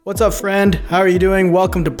What's up, friend? How are you doing?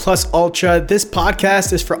 Welcome to Plus Ultra. This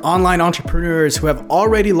podcast is for online entrepreneurs who have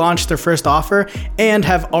already launched their first offer and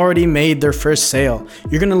have already made their first sale.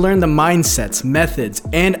 You're going to learn the mindsets, methods,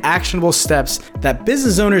 and actionable steps that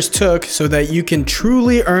business owners took so that you can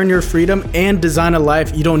truly earn your freedom and design a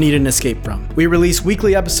life you don't need an escape from. We release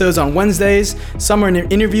weekly episodes on Wednesdays. Some are in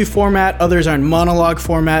an interview format, others are in monologue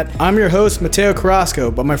format. I'm your host, Mateo Carrasco,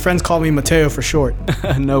 but my friends call me Mateo for short.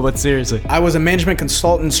 No, but seriously. I was a management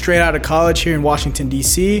consultant straight out of college here in Washington,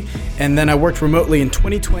 D.C., and then I worked remotely in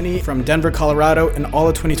 2020 from Denver, Colorado, and all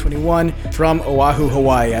of 2021 from Oahu,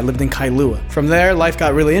 Hawaii. I lived in Kailua. From there, life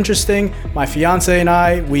got really interesting. My fiance and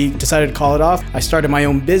I, we decided to call it off. I started my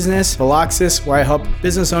own business, Veloxis, where I help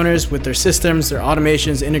business owners with their systems, their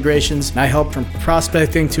automations, integrations, and I help from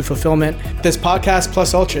prospecting to fulfillment. This podcast,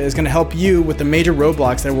 Plus Ultra, is going to help you with the major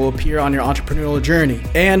roadblocks that will appear on your entrepreneurial journey.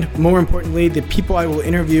 And more importantly, the people I will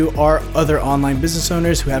interview are other online business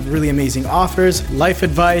owners who have really amazing offers, life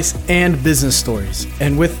advice, and business stories.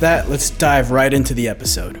 And with that, let's dive right into the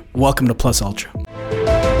episode. Welcome to Plus Ultra.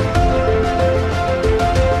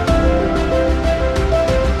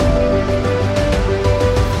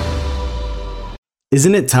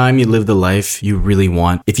 Isn't it time you live the life you really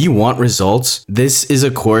want? If you want results, this is a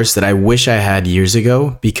course that I wish I had years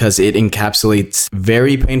ago because it encapsulates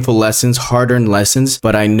very painful lessons, hard-earned lessons,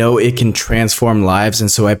 but I know it can transform lives. And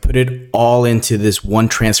so I put it all into this one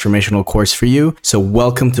transformational course for you. So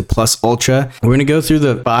welcome to Plus Ultra. We're going to go through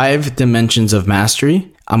the 5 dimensions of mastery.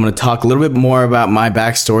 I'm going to talk a little bit more about my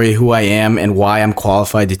backstory, who I am, and why I'm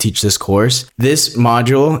qualified to teach this course. This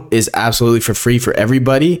module is absolutely for free for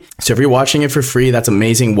everybody. So if you're watching it for free, that's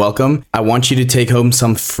amazing. Welcome. I want you to take home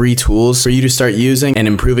some free tools for you to start using and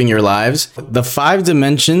improving your lives. The 5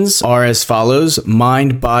 dimensions are as follows: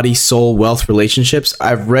 mind, body, soul, wealth, relationships.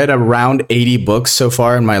 I've read around 80 books so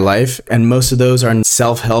far in my life, and most of those are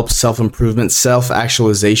self-help, self-improvement,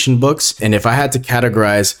 self-actualization books. And if I had to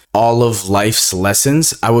categorize all of life's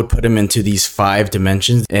lessons, I would put them into these 5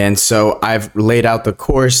 dimensions. And so I've laid out the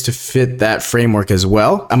course to fit that framework as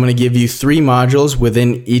well. I'm going to give you 3 modules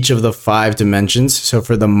within each of the 5 dimensions. So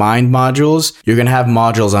for the mind modules, you're going to have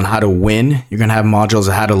modules on how to win. You're going to have modules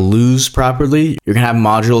on how to lose properly. You're going to have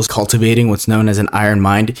modules cultivating what's known as an iron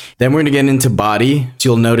mind. Then we're going to get into body. So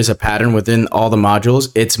you'll notice a pattern within all the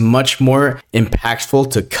modules. It's much more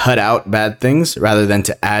impactful to cut out bad things rather than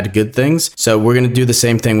to add good things. So we're going to do the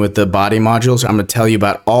same thing with the body modules. I'm going to tell you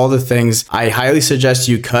about all the things I highly suggest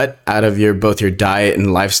you cut out of both your diet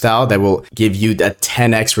and lifestyle that will give you a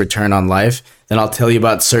 10x return on life. Then I'll tell you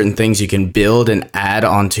about certain things you can build and add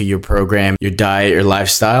onto your program, your diet, your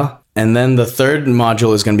lifestyle. And then the 3rd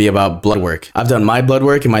module is going to be about blood work. I've done my blood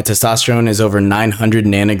work and my testosterone is over 900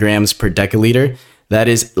 nanograms per deciliter. That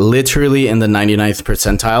is literally in the 99th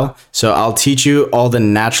percentile. So I'll teach you all the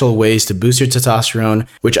natural ways to boost your testosterone,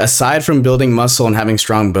 which aside from building muscle and having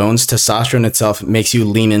strong bones, testosterone itself makes you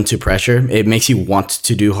lean into pressure. It makes you want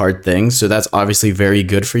to do hard things. So that's obviously very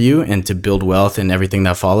good for you and to build wealth and everything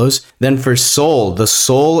that follows. Then for soul, the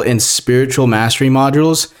soul and spiritual mastery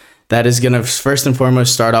modules, that is going to first and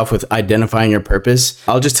foremost start off with identifying your purpose.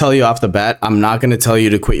 I'll just tell you off the bat, I'm not going to tell you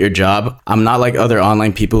to quit your job. I'm not like other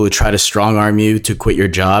online people who try to strong arm you to quit your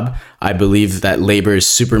job. I believe that labor is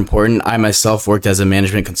super important. I myself worked as a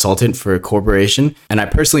management consultant for a corporation, and I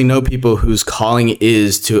personally know people whose calling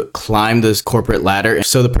is to climb this corporate ladder.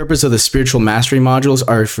 So the purpose of the spiritual mastery modules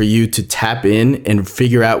are for you to tap in and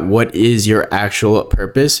figure out what is your actual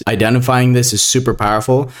purpose. Identifying this is super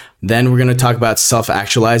powerful. Then we're going to talk about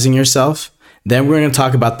self-actualizing yourself. Then we're going to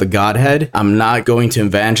talk about the Godhead. I'm not going to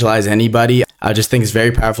evangelize anybody. I just think it's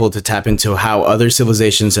very powerful to tap into how other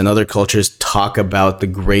civilizations and other cultures talk about the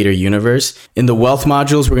greater universe. In the wealth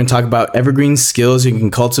modules, we're going to talk about evergreen skills you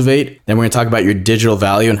can cultivate. Then we're going to talk about your digital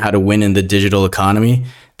value and how to win in the digital economy.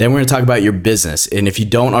 Then we're going to talk about your business. And if you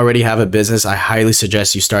don't already have a business, I highly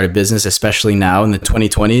suggest you start a business, especially now in the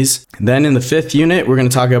 2020s. Then in the 5th unit, we're going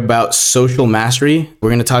to talk about social mastery. We're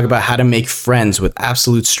going to talk about how to make friends with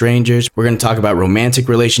absolute strangers. We're going to talk about romantic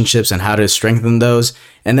relationships and how to strengthen those.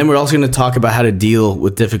 And then we're also going to talk about how to deal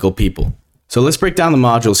with difficult people. So let's break down the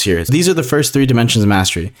modules here. These are the first 3 dimensions of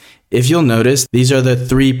mastery. If you'll notice, these are the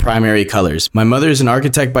 3 primary colors. My mother is an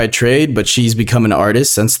architect by trade, but she's become an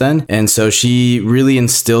artist since then. And so she really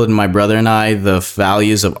instilled in my brother and I the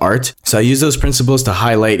values of art. So I use those principles to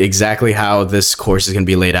highlight exactly how this course is going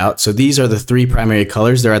to be laid out. So these are the 3 primary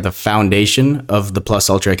colors. They're at the foundation of the Plus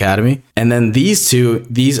Ultra Academy. And then these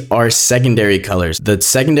are secondary colors. The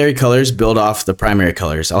secondary colors build off the primary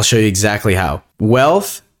colors. I'll show you exactly how.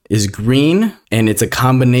 Wealth is green, and it's a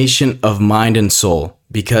combination of mind and soul.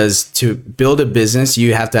 because to build a business,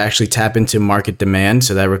 you have to actually tap into market demand.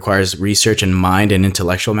 So that requires research and mind and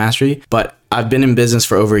intellectual mastery. But I've been in business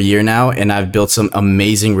for over a year now, and I've built some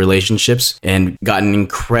amazing relationships and gotten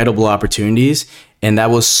incredible opportunities. And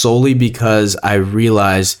that was solely because I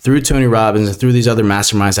realized through Tony Robbins and through these other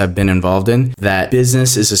masterminds I've been involved in that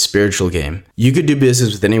business is a spiritual game. You could do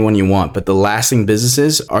business with anyone you want, but the lasting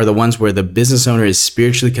businesses are the ones where the business owner is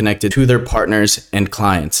spiritually connected to their partners and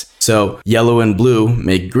clients. So yellow and blue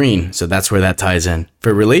make green. So that's where that ties in.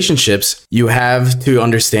 For relationships, you have to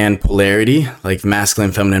understand polarity, like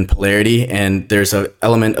masculine, feminine polarity. And there's an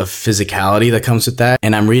element of physicality that comes with that.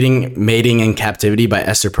 And I'm reading Mating in Captivity by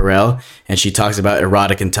Esther Perel, and she talks about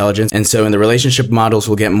erotic intelligence. And so in the relationship models,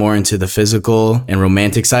 we'll get more into the physical and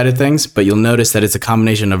romantic side of things, but you'll notice that it's a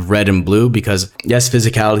combination of red and blue because yes,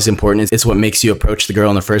 physicality is important. It's what makes you approach the girl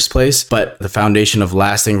in the first place. But the foundation of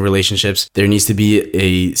lasting relationships, there needs to be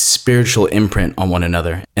a spiritual imprint on one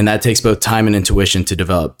another. And that takes both time and intuition to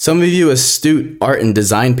develop. Some of you astute art and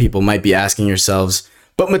design people might be asking yourselves,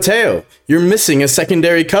 but Mateo, you're missing a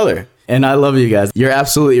secondary color. And I love you guys. You're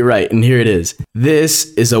absolutely right. And here it is.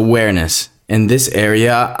 This is awareness. In this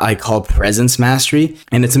area, I call presence mastery.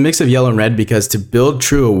 And it's a mix of yellow and red because to build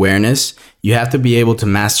true awareness, you have to be able to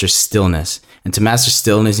master stillness. And to master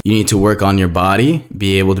stillness, you need to work on your body,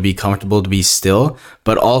 be able to be comfortable to be still,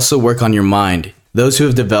 but also work on your mind. Those who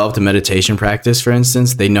have developed a meditation practice, for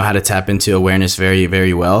instance, they know how to tap into awareness very,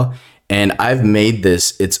 very well. And I've made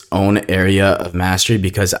this its own area of mastery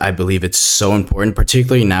because I believe it's so important,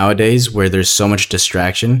 particularly nowadays where there's so much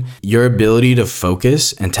distraction. Your ability to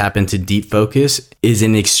focus and tap into deep focus is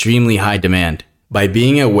in extremely high demand. By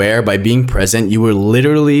being aware, by being present, you will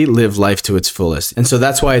literally live life to its fullest. And so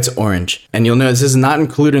that's why it's orange. And you'll notice this is not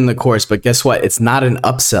included in the course, but guess what? It's not an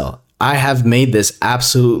upsell. I have made this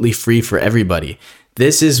absolutely free for everybody.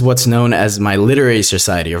 This is what's known as my literary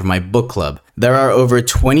society or my book club. There are over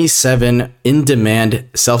 27 in-demand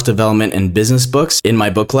self-development and business books in my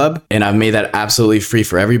book club, and I've made that absolutely free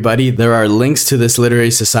for everybody. There are links to this literary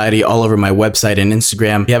society all over my website and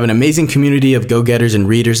Instagram. We have an amazing community of go-getters and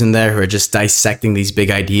readers in there who are just dissecting these big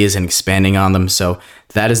ideas and expanding on them. So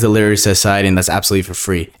that is the literary society, and that's absolutely for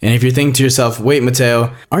free. And if you're thinking to yourself, wait,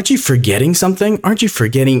 Mateo, aren't you forgetting something? Aren't you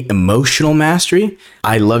forgetting emotional mastery?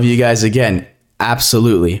 I love you guys again.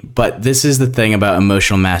 Absolutely. But this is the thing about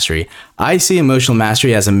emotional mastery. I see emotional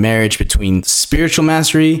mastery as a marriage between spiritual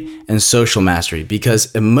mastery and social mastery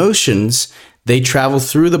because emotions, they travel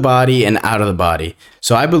through the body and out of the body.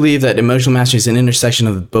 So I believe that emotional mastery is an intersection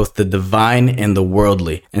of both the divine and the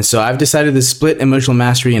worldly. And so I've decided to split emotional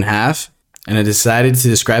mastery in half, and I decided to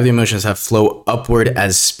describe the emotions that flow upward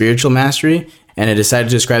as spiritual mastery, and I decided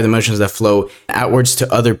to describe the emotions that flow outwards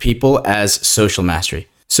to other people as social mastery.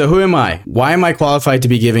 So who am I? Why am I qualified to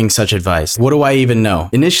be giving such advice? What do I even know?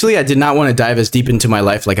 Initially, I did not want to dive as deep into my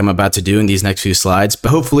life like I'm about to do in these next few slides,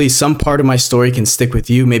 but hopefully some part of my story can stick with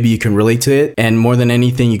you. Maybe you can relate to it. And more than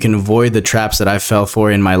anything, you can avoid the traps that I fell for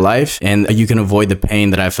in my life, and you can avoid the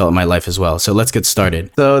pain that I felt in my life as well. So let's get started.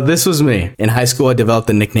 So this was me. In high school, I developed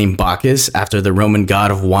the nickname Bacchus after the Roman god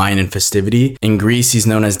of wine and festivity. In Greece, he's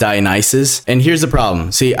known as Dionysus. And here's the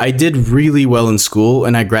problem. See, I did really well in school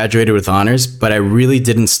and I graduated with honors, but I really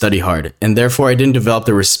didn't study hard, and therefore I didn't develop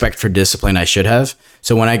the respect for discipline I should have.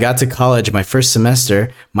 So when I got to college, my first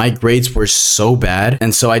semester, my grades were so bad,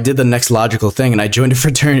 and so I did the next logical thing and I joined a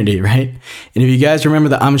fraternity, right? And if you guys remember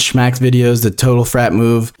the I'm Schmacked videos, the total frat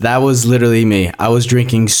move, that was literally me. I was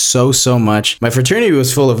drinking so much. My fraternity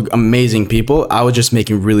was full of amazing people. I was just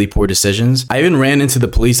making really poor decisions. I even ran into the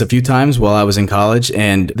police a few times while I was in college,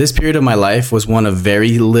 and this period of my life was one of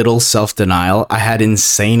very little self-denial. I had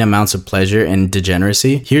insane amounts of pleasure and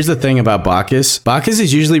degeneracy. Here's the thing about Bacchus. Bacchus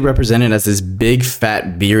is usually represented as this big,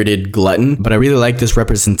 fat, bearded glutton, but I really like this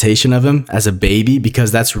representation of him as a baby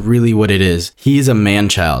because that's really what it is. He is a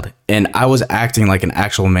man-child, and I was acting like an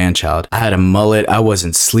actual man-child. I had a mullet, I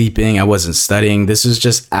wasn't sleeping, I wasn't studying. This was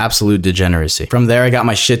just absolute degeneracy. From there, I got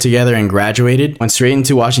my shit together and graduated. Went straight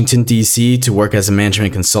into Washington, D.C. to work as a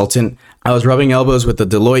management consultant. I was rubbing elbows with the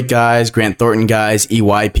Deloitte guys, Grant Thornton guys,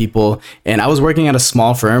 EY people, and I was working at a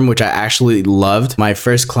small firm, which I actually loved. My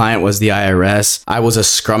first client was the IRS. I was a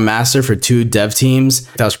scrum master for 2 dev teams.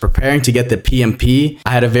 I was preparing to get the PMP.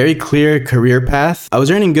 I had a very clear career path. I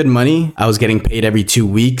was earning good money. I was getting paid every 2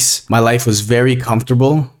 weeks. My life was very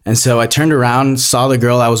comfortable. And so I turned around, saw the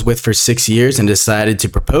girl I was with for 6 years, and decided to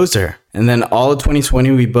propose to her. And then all of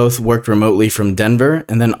 2020, we both worked remotely from Denver.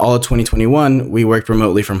 And then all of 2021, we worked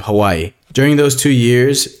remotely from Hawaii. During those 2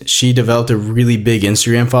 years, she developed a really big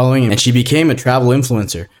Instagram following and she became a travel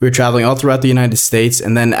influencer. We were traveling all throughout the United States,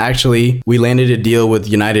 and then actually we landed a deal with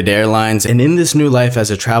United Airlines. And in this new life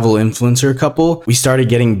as a travel influencer couple, we started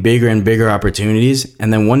getting bigger and bigger opportunities.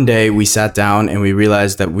 And then one day we sat down and we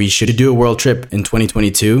realized that we should do a world trip in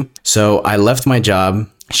 2022. So I left my job.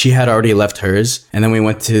 She had already left hers. And then we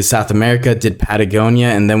went to South America, did Patagonia,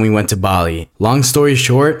 and then we went to Bali. Long story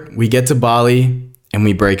short, we get to Bali and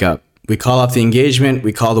we break up. We call off the engagement,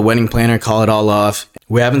 we call the wedding planner, call it all off.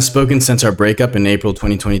 We haven't spoken since our breakup in April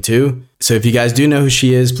 2022. So if you guys do know who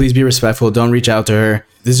she is, please be respectful. Don't reach out to her.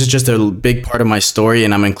 This is just a big part of my story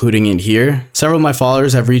and I'm including it here. Several of my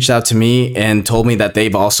followers have reached out to me and told me that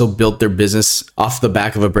they've also built their business off the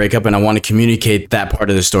back of a breakup, and I want to communicate that part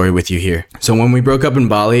of the story with you here. So when we broke up in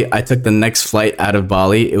Bali, I took the next flight out of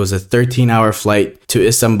Bali. It was a 13-hour flight to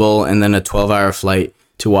Istanbul and then a 12-hour flight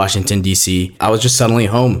to Washington, D.C. I was just suddenly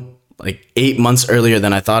home, like 8 months earlier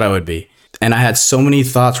than I thought I would be. And I had so many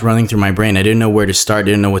thoughts running through my brain. I didn't know where to start,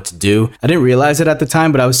 didn't know what to do. I didn't realize it at the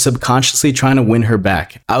time, but I was subconsciously trying to win her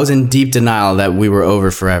back. I was in deep denial that we were over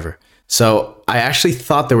forever. So I actually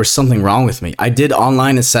thought there was something wrong with me. I did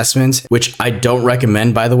online assessments, which I don't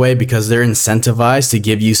recommend, by the way, because they're incentivized to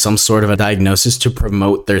give you some sort of a diagnosis to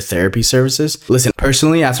promote their therapy services. Listen,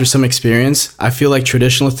 personally, after some experience, I feel like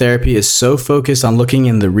traditional therapy is so focused on looking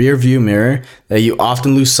in the rear view mirror that you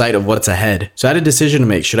often lose sight of what's ahead. So I had a decision to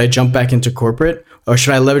make. Should I jump back into corporate, or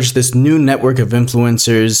should I leverage this new network of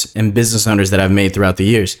influencers and business owners that I've made throughout the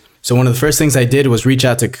years? So one of the first things I did was reach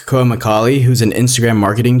out to Koa Macaulay, who's an Instagram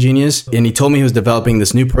marketing genius. And he told me he was developing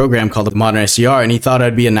this new program called the Modern SDR, and he thought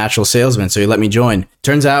I'd be a natural salesman. So he let me join.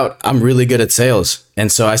 Turns out I'm really good at sales.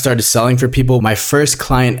 And so I started selling for people. My first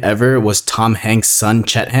client ever was Tom Hanks' son,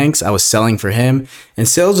 Chet Hanks. I was selling for him, and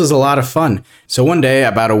sales was a lot of fun. So one day,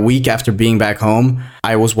 about a week after being back home,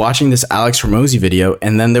 I was watching this Alex Hormozi video,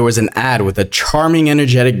 and then there was an ad with a charming,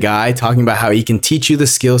 energetic guy talking about how he can teach you the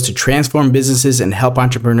skills to transform businesses and help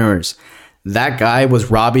entrepreneurs. That guy was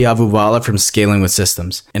Robbie Avuvala from Scaling with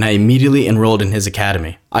Systems, and I immediately enrolled in his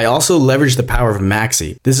academy. I also leveraged the power of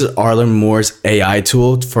Maxi. This is Arlen Moore's AI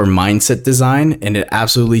tool for mindset design, and it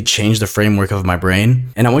absolutely changed the framework of my brain.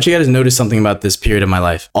 And I want you guys to notice something about this period of my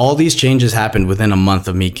life. All these changes happened within a month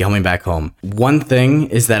of me coming back home. One thing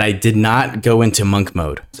is that I did not go into monk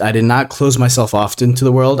mode. I did not close myself off into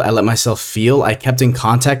the world. I let myself feel. I kept in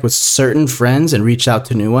contact with certain friends and reached out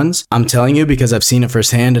to new ones. I'm telling you because I've seen it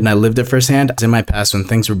firsthand and I lived it firsthand. In my past, when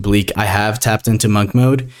things were bleak, I have tapped into monk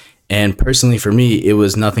mode. And personally, for me, it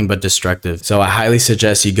was nothing but destructive. So I highly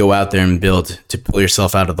suggest you go out there and build to pull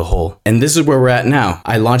yourself out of the hole. And this is where we're at now.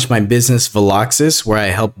 I launched my business Veloxis, where I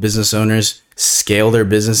help business owners scale their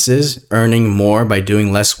businesses, earning more by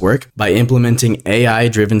doing less work by implementing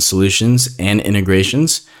AI-driven solutions and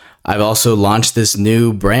integrations. I've also launched this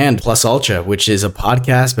new brand, Plus Ultra, which is a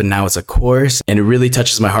podcast, but now it's a course. And it really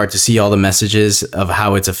touches my heart to see all the messages of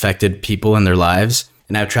how it's affected people in their lives.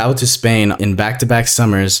 And I've traveled to Spain in back-to-back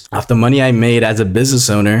summers off the money I made as a business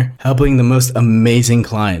owner, helping the most amazing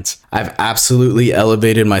clients. I've absolutely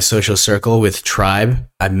elevated my social circle with Tribe.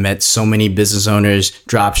 I've met so many business owners,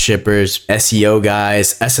 drop shippers, SEO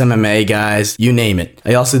guys, SMMA guys, you name it.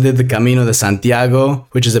 I also did the Camino de Santiago,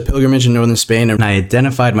 which is a pilgrimage in northern Spain, and I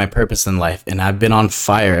identified my purpose in life, and I've been on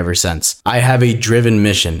fire ever since. I have a driven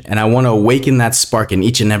mission, and I want to awaken that spark in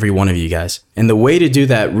each and every one of you guys. And the way to do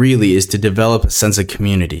that really is to develop a sense of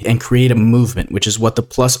community and create a movement, which is what the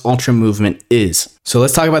Plus Ultra movement is. So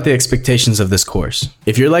let's talk about the expectations of this course.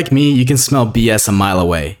 If you're like me, you can smell BS a mile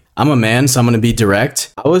away. I'm a man, so I'm going to be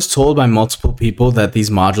direct. I was told by multiple people that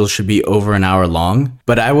these modules should be over an hour long,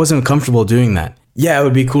 but I wasn't comfortable doing that. Yeah, it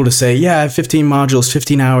would be cool to say, yeah, I have 15 modules,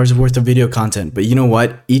 15 hours worth of video content. But you know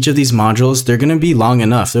what? Each of these modules, they're going to be long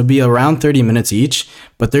enough. They'll be around 30 minutes each,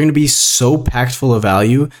 but they're going to be so packed full of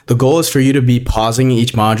value. The goal is for you to be pausing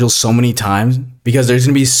each module so many times because there's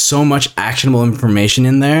going to be so much actionable information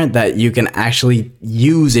in there that you can actually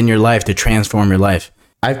use in your life to transform your life.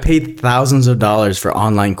 I've paid thousands of dollars for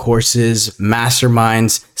online courses,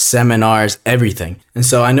 masterminds, seminars, everything. And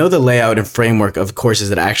so I know the layout and framework of courses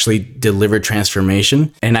that actually deliver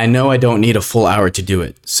transformation. And I know I don't need a full hour to do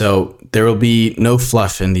it. So there will be no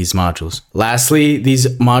fluff in these modules. Lastly, these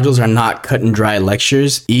modules are not cut and dry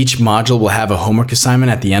lectures. Each module will have a homework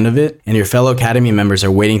assignment at the end of it, and your fellow Academy members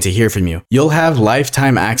are waiting to hear from you. You'll have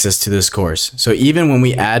lifetime access to this course. So even when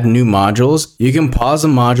we add new modules, you can pause the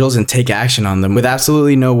modules and take action on them with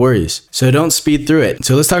absolutely no worries. So don't speed through it.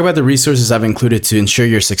 So let's talk about the resources I've included to ensure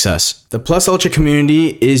your success. The Plus Ultra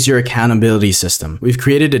community is your accountability system. We've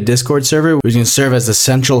created a Discord server which can serve as the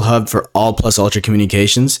central hub for all Plus Ultra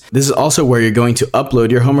communications. This is also where you're going to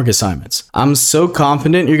upload your homework assignments. I'm so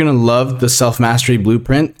confident you're going to love the Self-Mastery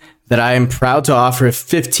Blueprint that I am proud to offer a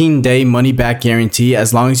 15-day money-back guarantee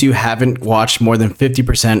as long as you haven't watched more than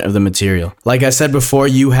 50% of the material. Like I said before,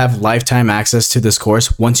 you have lifetime access to this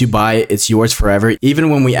course. Once you buy it, it's yours forever, even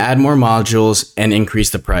when we add more modules and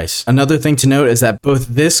increase the price. Another thing to note is that both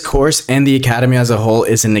this course and the Academy as a whole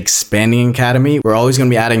is an expanding academy. We're always going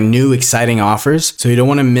to be adding new, exciting offers, so you don't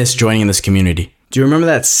want to miss joining this community. Do you remember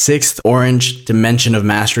that sixth orange dimension of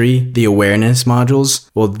mastery, the awareness modules?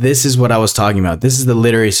 Well, this is what I was talking about. This is the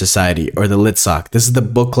Literary Society, or the LitSoc. This is the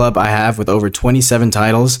book club I have with over 27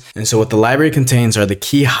 titles. And so what the library contains are the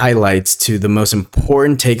key highlights to the most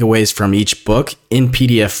important takeaways from each book in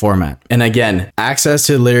PDF format. And again, access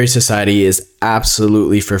to the Literary Society is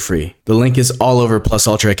absolutely for free. The link is all over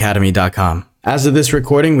plusultraacademy.com. As of this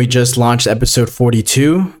recording, we just launched episode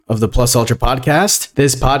 42 of the Plus Ultra podcast.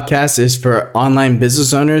 This podcast is for online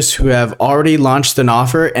business owners who have already launched an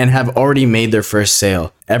offer and have already made their first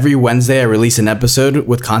sale. Every Wednesday, I release an episode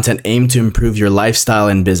with content aimed to improve your lifestyle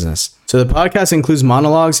and business. So the podcast includes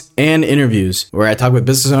monologues and interviews where I talk with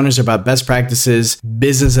business owners about best practices,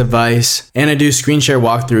 business advice, and I do screen share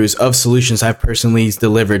walkthroughs of solutions I've personally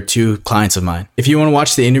delivered to clients of mine. If you want to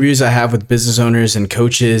watch the interviews I have with business owners and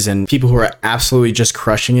coaches and people who are absolutely just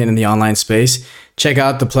crushing it in the online space, check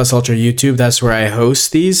out the Plus Ultra YouTube. That's where I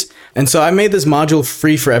host these. And so I made this module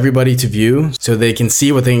free for everybody to view so they can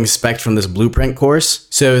see what they can expect from this blueprint course.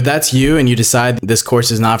 So if that's you and you decide this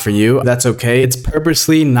course is not for you, that's okay. It's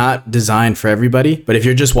purposely not designed for everybody. But if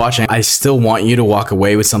you're just watching, I still want you to walk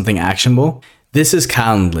away with something actionable. This is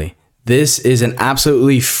Calendly. This is an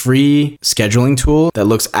absolutely free scheduling tool that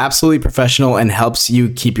looks absolutely professional and helps you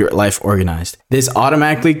keep your life organized. This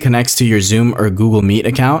automatically connects to your Zoom or Google Meet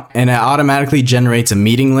account, and it automatically generates a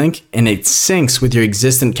meeting link, and it syncs with your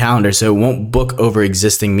existing calendar so it won't book over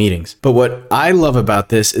existing meetings. But what I love about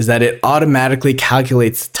this is that it automatically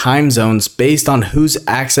calculates time zones based on who's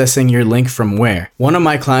accessing your link from where. One of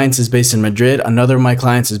my clients is based in Madrid, another of my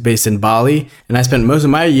clients is based in Bali, and I spent most of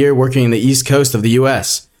my year working in the East Coast of the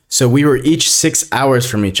US. So we were each 6 hours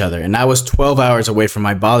from each other, and I was 12 hours away from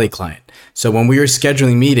my Bali client. So when we were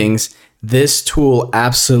scheduling meetings, this tool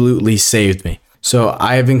absolutely saved me. So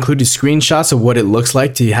I have included screenshots of what it looks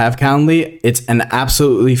like to have Calendly. It's an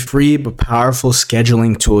absolutely free but powerful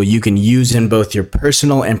scheduling tool you can use in both your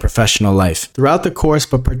personal and professional life. Throughout the course,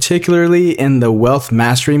 but particularly in the wealth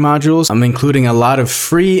mastery modules, I'm including a lot of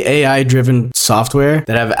free AI-driven software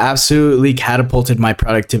that have absolutely catapulted my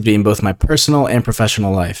productivity in both my personal and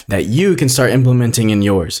professional life that you can start implementing in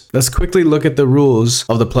yours. Let's quickly look at the rules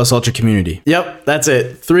of the Plus Ultra community. Yep, that's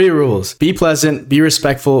it. 3 rules. Be pleasant, be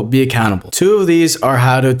respectful, be accountable. 2 of these are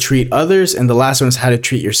how to treat others, and the last one is how to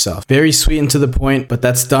treat yourself. Very sweet and to the point, but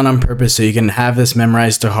that's done on purpose so you can have this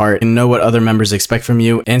memorized to heart and know what other members expect from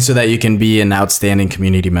you, and so that you can be an outstanding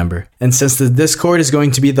community member. And since the Discord is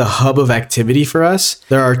going to be the hub of activity for us,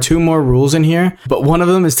 there are 2 more rules in here, but one of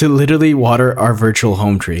them is to literally water our virtual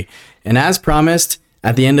home tree. And as promised,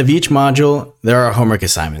 at the end of each module, there are homework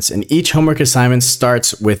assignments, and each homework assignment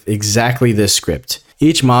starts with exactly this script.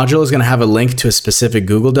 Each module is going to have a link to a specific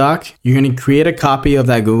Google Doc. You're going to create a copy of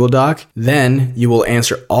that Google Doc. Then you will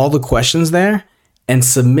answer all the questions there and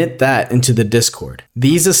submit that into the Discord.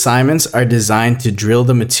 These assignments are designed to drill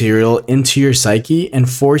the material into your psyche and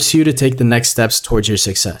force you to take the next steps towards your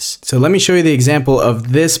success. So let me show you the example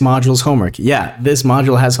of this module's homework. Yeah, this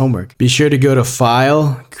module has homework. Be sure to go to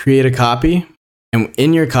File, Create a Copy. And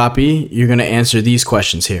in your copy, you're going to answer these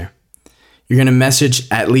questions here. You're going to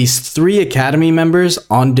message at least 3 Academy members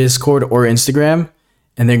on Discord or Instagram,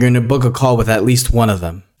 and they're going to book a call with at least one of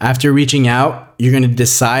them. After reaching out, you're going to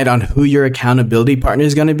decide on who your accountability partner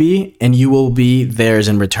is going to be, and you will be theirs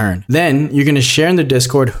in return. Then you're going to share in the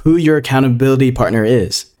Discord who your accountability partner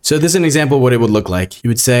is. So this is an example of what it would look like. You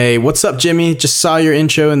would say, "What's up, Jimmy? Just saw your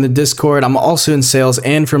intro in the Discord. I'm also in sales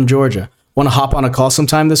and from Georgia. Want to hop on a call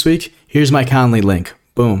sometime this week? Here's my Calendly link."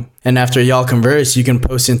 Boom. And after y'all converse, you can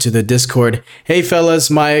post into the Discord, "Hey fellas,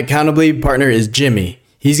 my accountability partner is Jimmy.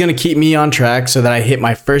 He's going to keep me on track so that I hit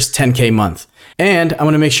my first 10K month. And I'm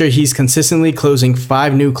going to make sure he's consistently closing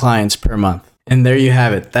 5 new clients per month." And there you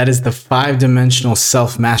have it. That is the 5-dimensional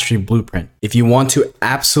self-mastery blueprint. If you want to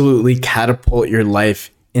absolutely catapult your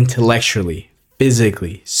life intellectually,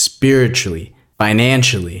 physically, spiritually,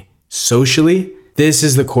 financially, socially, this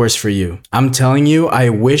is the course for you. I'm telling you, I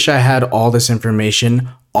wish I had all this information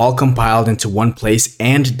all compiled into one place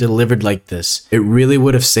and delivered like this. It really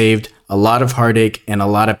would have saved a lot of heartache and a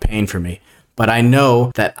lot of pain for me. but I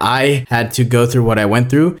know that I had to go through what I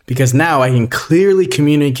went through because now I can clearly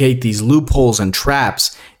communicate these loopholes and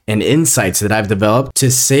traps and insights that I've developed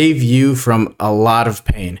to save you from a lot of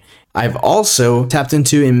pain. I've also tapped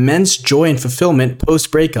into immense joy and fulfillment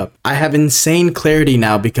post-breakup. I have insane clarity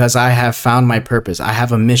now because I have found my purpose. I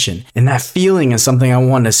have a mission. And that feeling is something I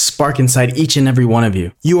want to spark inside each and every one of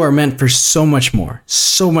you. You are meant for so much more.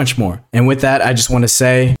 So much more. And with that, I just want to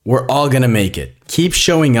say, we're all going to make it. Keep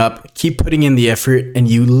showing up, keep putting in the effort, and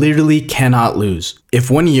you literally cannot lose.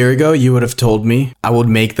 If 1 year ago you would have told me I would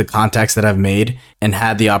make the contacts that I've made and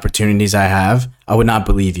had the opportunities I have, I would not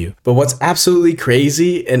believe you. But what's absolutely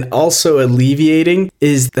crazy and also alleviating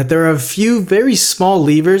is that there are a few very small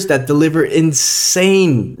levers that deliver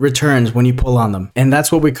insane returns when you pull on them. And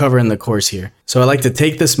that's what we cover in the course here. So I'd like to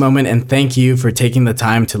take this moment and thank you for taking the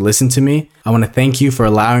time to listen to me. I want to thank you for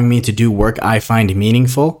allowing me to do work I find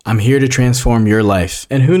meaningful. I'm here to transform your life.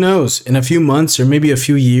 And who knows, in a few months or maybe a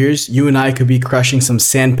few years, you and I could be crushing some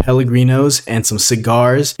San Pellegrinos and some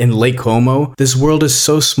cigars in Lake Como. This world is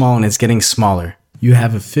so small and it's getting smaller. You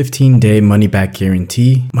have a 15-day money-back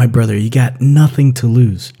guarantee. My brother, you got nothing to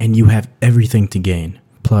lose and you have everything to gain.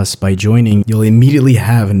 Plus, by joining, you'll immediately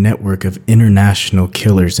have a network of international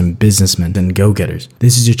killers and businessmen and go-getters.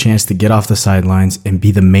 This is your chance to get off the sidelines and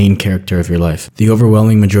be the main character of your life. The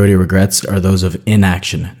overwhelming majority of regrets are those of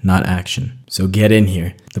inaction, not action. So get in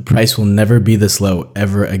here. The price will never be this low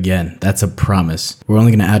ever again. That's a promise. We're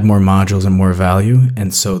only going to add more modules and more value,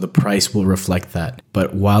 and so the price will reflect that.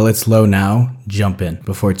 But while it's low now, jump in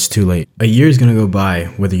before it's too late. A year is going to go by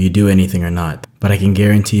whether you do anything or not. But I can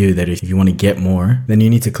guarantee you that if you want to get more, then you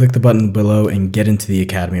need to click the button below and get into the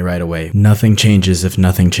academy right away. Nothing changes if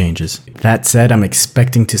nothing changes. That said, I'm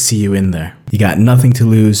expecting to see you in there. You got nothing to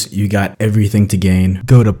lose. You got everything to gain.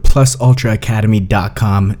 Go to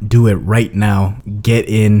plusultraacademy.com. Do it right now. Get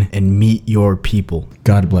in and meet your people.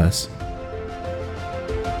 God bless.